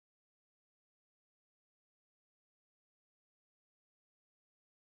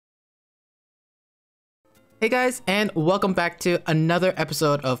Hey guys, and welcome back to another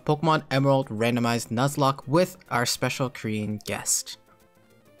episode of Pokemon Emerald Randomized Nuzlocke with our special Korean guest.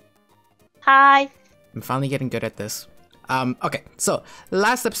 Hi. I'm finally getting good at this. Okay, so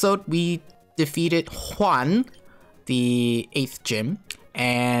last episode we defeated Juan, the 8th gym,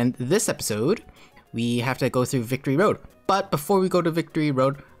 and this episode we have to go through Victory Road. But before we go to Victory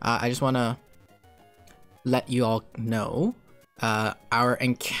Road, I just want to let you all know our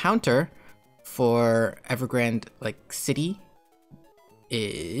encounter for Evergrande City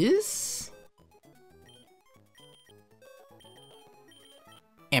is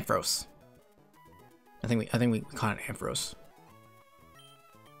Ampharos. I think we call it Ampharos.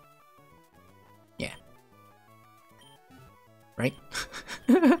 Yeah. Right?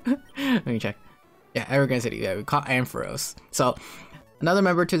 Let me check. Yeah, Evergrande City. Yeah, we call it Ampharos. So another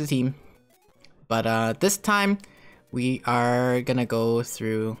member to the team. But this time we are gonna go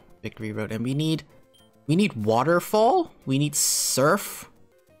through Victory Road, and we need Waterfall, we need Surf,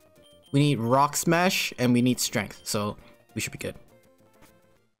 we need Rock Smash, and we need Strength. So we should be good.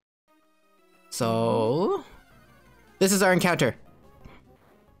 So this is our encounter.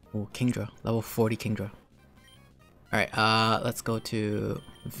 Oh, Kingdra, level 40 Kingdra. All right, let's go to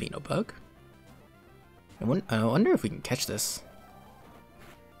Venobug. I wonder if we can catch this.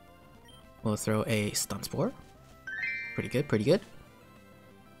 We'll throw a Stun Spore. Pretty good, pretty good.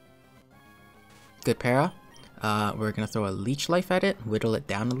 Good para. We're gonna throw a Leech Life at it, whittle it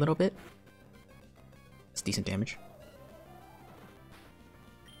down a little bit. It's decent damage.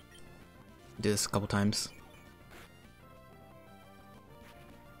 Do this a couple times.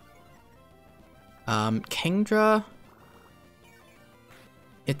 Kingdra.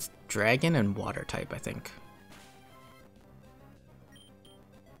 It's Dragon and Water type, I think.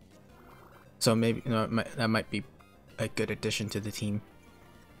 So maybe that might be a good addition to the team.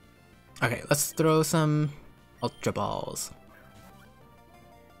 Okay, let's throw some Ultra Balls.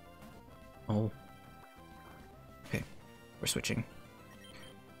 Oh. Okay, we're switching.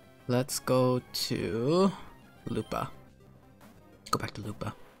 Let's go to Lupa. Go back to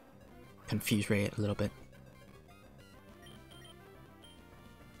Lupa. Confuse Ray it a little bit.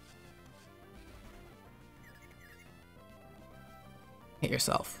 Hit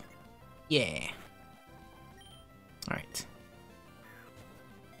yourself. Yeah. Alright.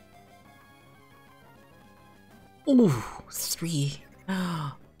 Ooh, 3.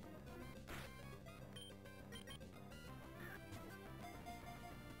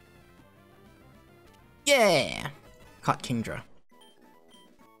 Yeah! Caught Kingdra.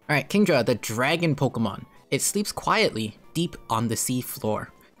 Alright, Kingdra, the dragon Pokemon. It sleeps quietly, deep on the sea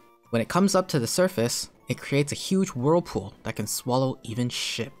floor. When it comes up to the surface, it creates a huge whirlpool that can swallow even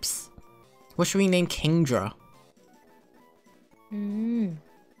ships. What should we name Kingdra?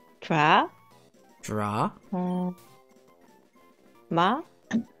 Dra? Dra? Ma?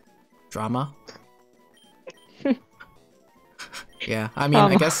 Drama? Yeah, I mean,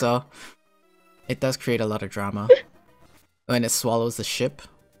 I guess so. It does create a lot of drama. When it swallows the ship.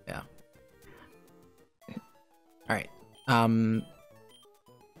 Yeah. Alright.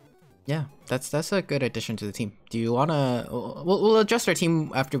 Yeah, that's a good addition to the team. Do you wanna... We'll adjust our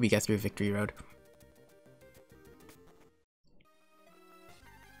team after we get through Victory Road.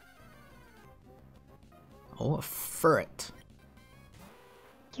 Oh, a ferret.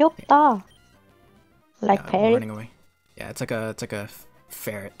 귀엽다. Like Yeah, parrot. running away. Yeah, it's like a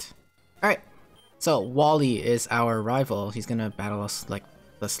ferret. All right. So Wally is our rival. He's gonna battle us like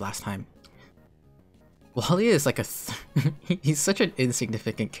this last time. Wally is like he's such an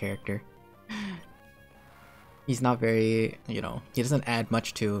insignificant character. He's not very, he doesn't add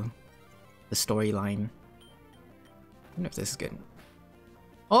much to the storyline. I wonder if this is good.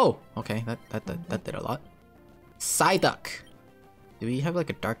 Oh, okay, that did a lot. Psyduck. Do we have like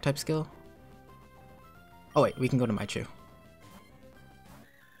a dark type skill? Oh wait, we can go to Maichu.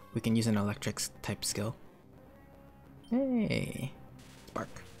 We can use an electric type skill. Hey, Spark.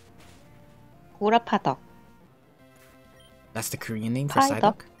 우라파덕. That's the Korean name for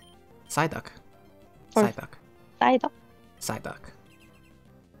Psyduck. Psyduck. Or Psyduck. Psyduck. Psyduck.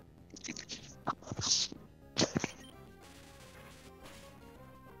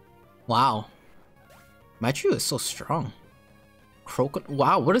 Wow. Maichu is so strong.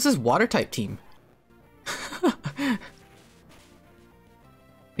 Wow, what is this water type team?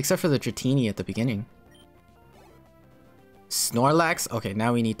 Except for the Dratini at the beginning. Snorlax? Okay,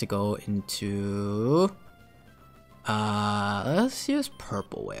 now we need to go into... let's use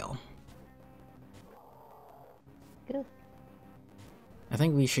Purple Whale. Good. I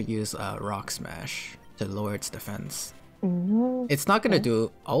think we should use Rock Smash to lower its defense. Mm-hmm. It's not gonna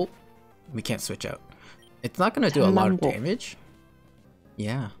do... Oh, we can't switch out. It's not gonna do a lot of 잠만보. damage.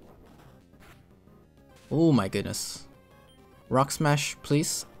 Yeah. Oh my goodness. Rock Smash,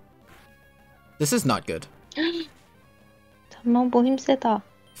 please. This is not good. 잠만보 힘세다.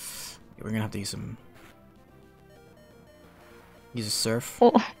 We're gonna have to use some. Use a surf.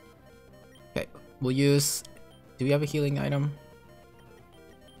 Oh. Okay, we'll use. Do we have a healing item?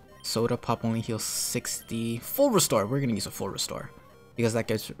 Soda Pop only heals 60. Full restore. We're gonna use a full restore because that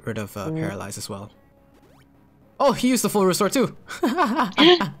gets rid of paralyze as well. Oh, he used the full restore too.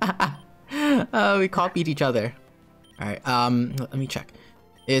 We copied each other. All right. Let me check.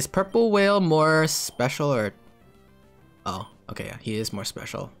 Is Purple Whale more special or? Oh, okay. Yeah, he is more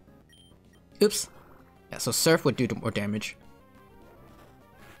special. Oops. Yeah. So Surf would do more damage.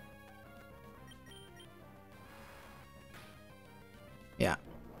 Yeah.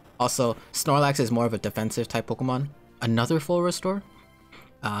 Also, Snorlax is more of a defensive type Pokemon. Another full restore.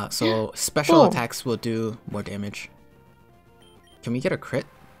 So special attacks will do more damage. Can we get a crit?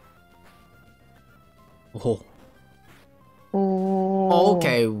 Oh. Oh.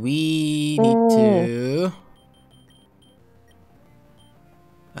 Okay, we need to...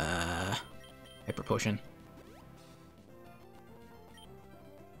 Hyper Potion.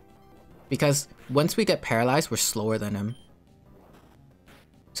 Because once we get paralyzed, we're slower than him.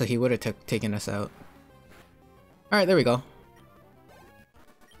 So he would have taken us out. Alright, there we go.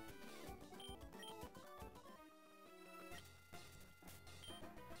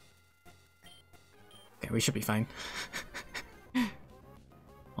 Okay, we should be fine.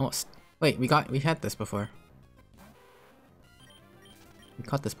 Almost. Wait, we had this before. We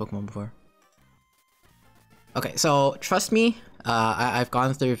caught this Pokemon before. Okay, so trust me, I've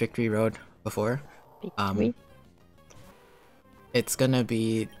gone through Victory Road before. It's gonna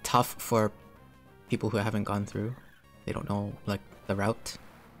be tough for people who haven't gone through. They don't know like the route,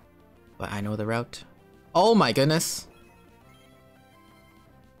 but I know the route. Oh my goodness!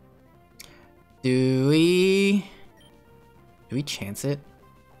 Do we chance it?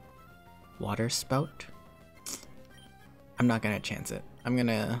 Water Spout? I'm not gonna chance it. I'm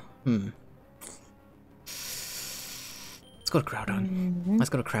gonna Let's go to Groudon. Let's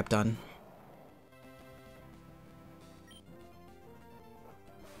go to Crabdon.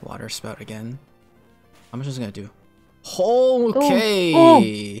 Water Spout again. How much is it gonna do?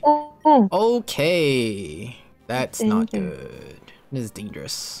 Okay. Okay. That's not good. This is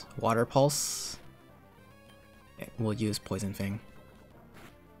dangerous. Water Pulse. Okay, we'll use Poison Fang.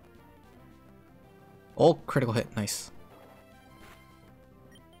 Oh, critical hit. Nice.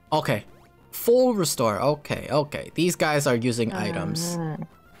 Okay. Full restore. Okay, okay. These guys are using items.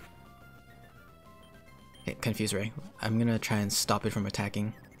 Okay, Confuse Ray. I'm gonna try and stop it from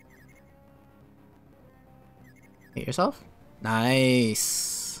attacking. Hit yourself.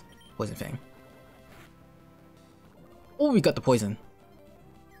 Nice. Poison Fang. Oh, we got the poison.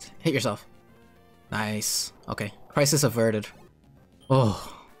 Hit yourself. Nice. Okay. Crisis averted.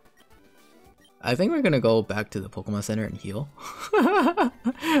 Oh. I think we're gonna go back to the Pokemon Center and heal.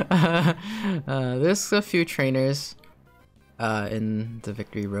 There's a few trainers in the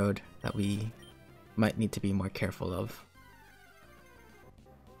Victory Road that we might need to be more careful of.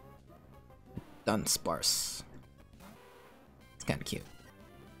 Dunsparce. It's kinda cute.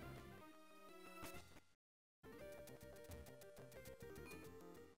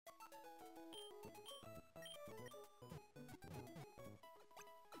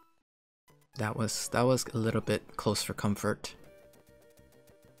 That was a little bit close for comfort.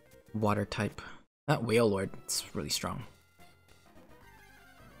 Water type. That Wailord, it's really strong.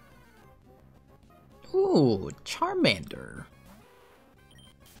 Ooh, Charmander.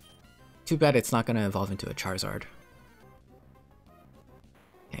 Too bad it's not gonna evolve into a Charizard.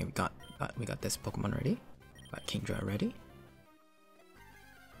 Okay, we got this Pokemon ready. Got Kingdra ready.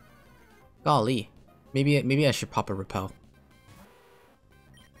 Golly, maybe I should pop a Repel.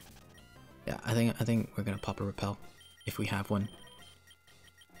 Yeah, I think we're gonna pop a Repel if we have one.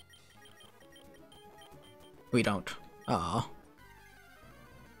 We don't. Aww.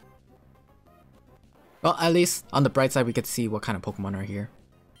 Well, at least on the bright side, we get to see what kind of Pokemon are here.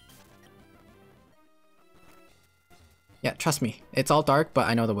 Yeah, trust me, it's all dark, but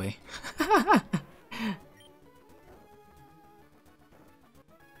I know the way.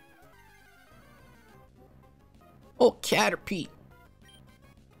 Oh, Caterpie!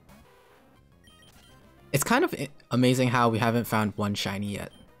 It's kind of amazing how we haven't found one shiny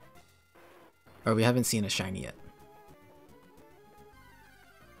yet. Or we haven't seen a shiny yet.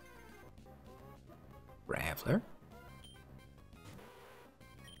 Graveler.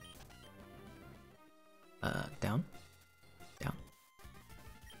 Down. Down.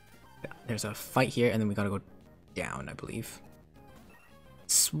 Yeah, there's a fight here, and then we gotta go down, I believe.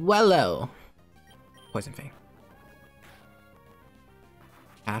 Swellow! Poison Fang.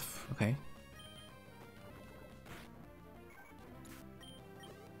 Half, okay.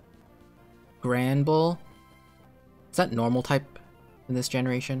 Granbull. Is that normal type in this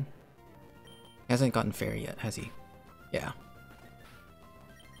generation? He hasn't gotten fairy yet, has he? Yeah.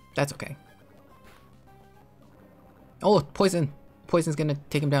 That's okay. Oh, poison! Poison's gonna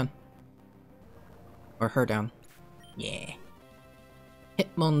take him down. Or her down. Yeah.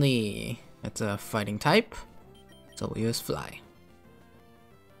 Hitmonlee. That's a fighting type. So we'll use Fly.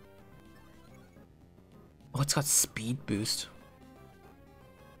 Oh, it's got speed boost.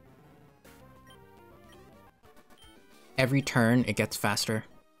 Every turn, it gets faster.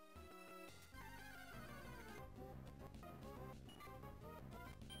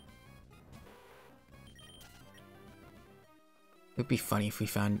 It would be funny if we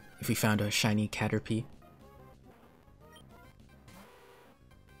found a shiny Caterpie.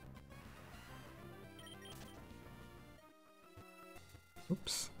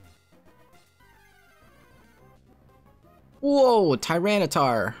 Oops. Whoa,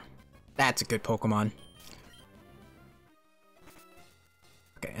 Tyranitar! That's a good Pokemon.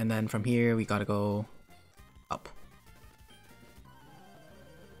 Okay, and then from here we gotta go up.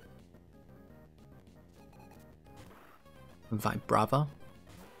 Vibrava.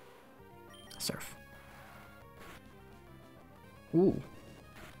 Surf. Ooh.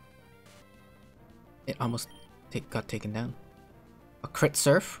 It almost got taken down. A crit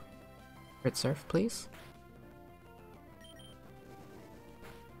surf? Crit surf, please?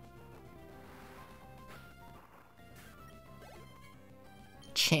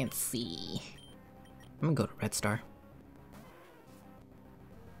 Chansey. I'm gonna go to Red Star.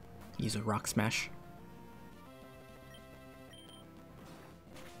 Use a Rock Smash.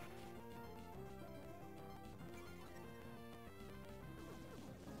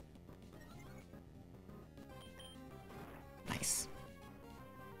 Nice.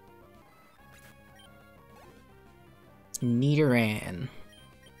 Nidoran.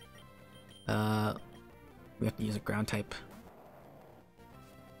 We have to use a ground type.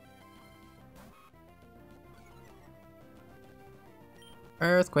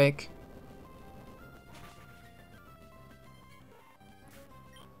 Earthquake.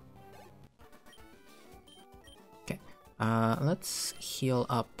 Okay. Let's heal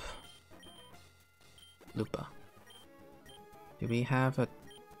up Lupa. Do we have a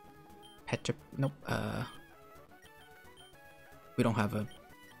Petra? Nope. We don't have a.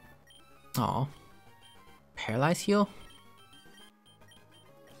 Aw. Paralyze heal?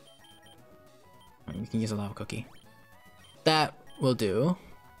 You can use a lava cookie. That will do.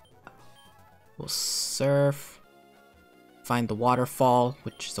 We'll surf. Find the waterfall,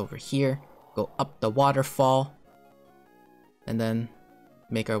 which is over here. Go up the waterfall. And then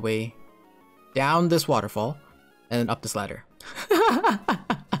make our way down this waterfall. And then up this ladder.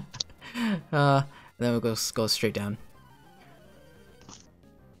 Then we'll go straight down.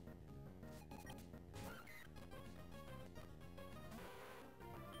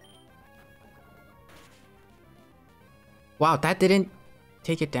 Wow, that didn't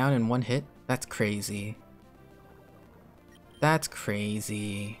take it down in one hit? That's crazy. That's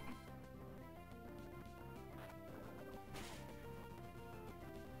crazy.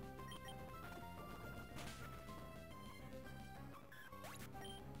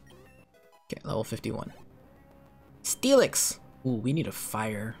 Okay, level 51. Steelix! Ooh, we need a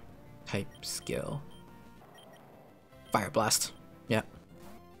fire type skill. Fire Blast. Yep.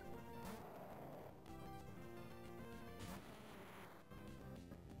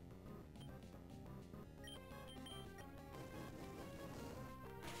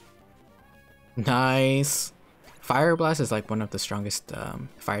 Nice. Fire Blast is like one of the strongest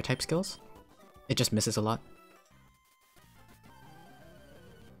fire type skills. It just misses a lot.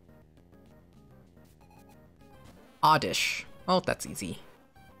 Oddish. Oh, that's easy.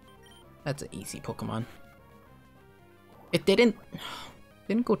 That's an easy Pokemon. It didn't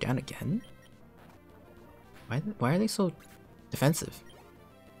go down again. Why are they so defensive?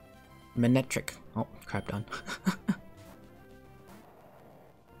 Manectric. Oh, crap done.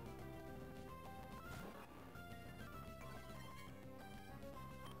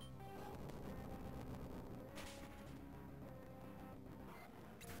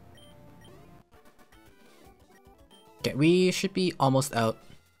 Okay, we should be almost out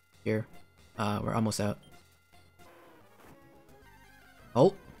here. We're almost out.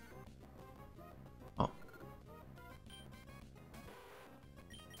 Oh. Oh.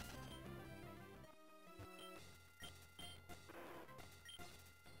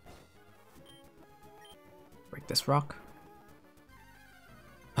 this rock.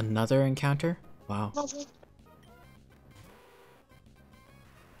 Another encounter? Wow.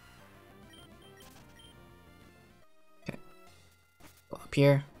 Okay. Go up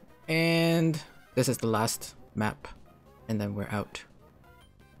here. And this is the last map. And then we're out.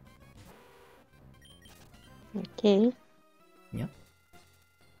 Okay. Yep.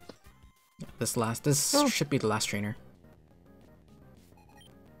 This should be the last trainer.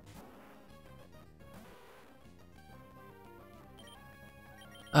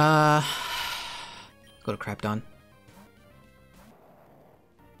 Go to Crabdon.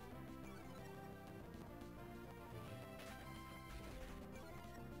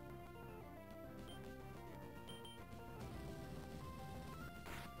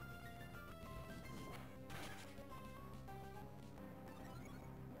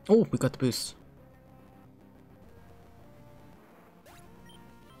 Oh, we got the boost.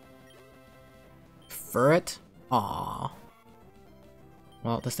 Ferret? Aww.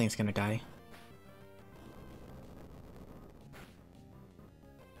 Well, this thing's gonna die.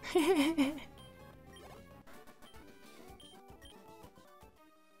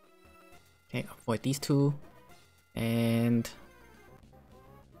 Okay, avoid these two. And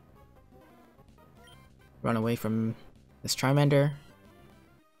run away from this Charmander.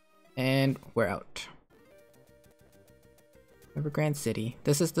 And we're out. Evergrande City.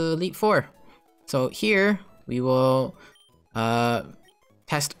 This is the Elite Four. So here we will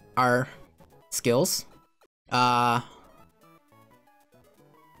test our skills.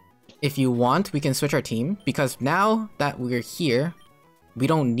 If you want, we can switch our team, because now that we're here, we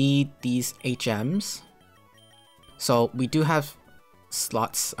don't need these HMs. So we do have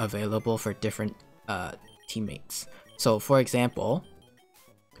slots available for different teammates. So for example,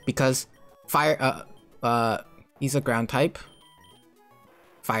 because fire, he's a ground type,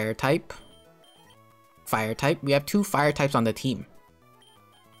 fire type, fire type. We have 2 fire types on the team.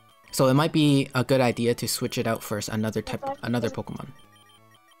 So it might be a good idea to switch it out for another Pokemon.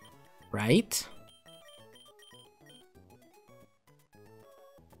 Right?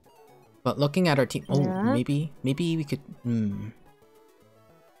 But looking at our team, oh, Yeah. maybe we could.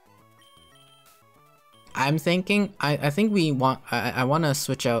 I'm thinking. I think we want. I want to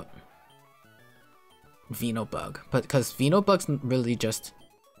switch out Venobug, but because Venobug's really just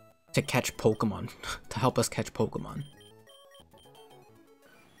to catch Pokemon, to help us catch Pokemon.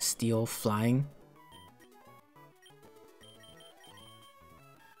 Steel Flying.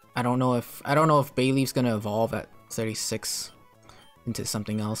 I don't know if Bayleaf's gonna evolve at 36 into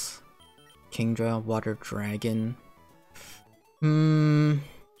something else. Kingdra, Water Dragon.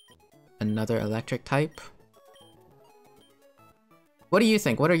 Another electric type. What do you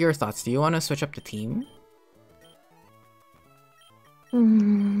think? What are your thoughts? Do you want to switch up the team?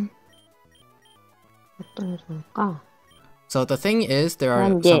 어떤 게 좋을까? So the thing is, there are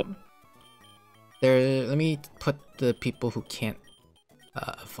let me put the people who can't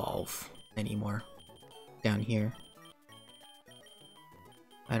evolve anymore down here.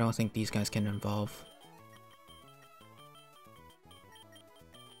 I don't think these guys can evolve.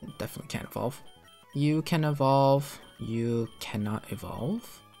 Definitely can't evolve. You can evolve. You cannot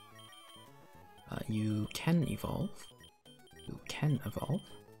evolve. You can evolve. You can evolve.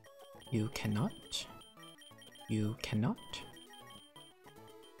 You cannot. You cannot.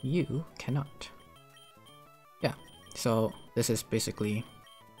 You cannot. Yeah, so this is basically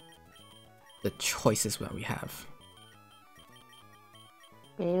the choices that we have.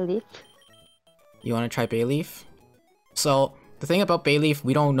 Bayleaf. You want to try Bayleaf? So the thing about Bayleaf,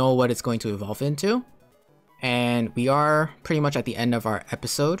 we don't know what it's going to evolve into. And we are pretty much at the end of our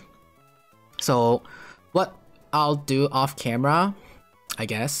episode. So what I'll do off camera, I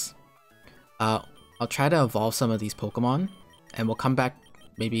guess, I'll try to evolve some of these Pokemon, and we'll come back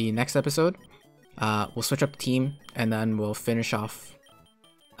maybe next episode. We'll switch up the team, and then we'll finish off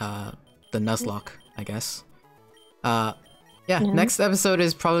the Nuzlocke, I guess. Yeah, next episode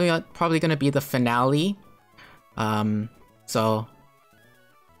is probably gonna be the finale. So,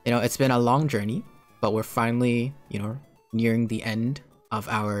 you know, it's been a long journey, but we're finally, you know, nearing the end of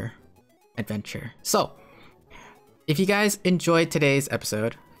our adventure. So, if you guys enjoyed today's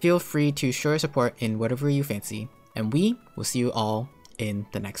episode, feel free to show your support in whatever you fancy, and we will see you all in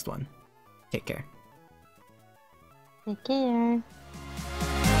the next one. Take care. Take care.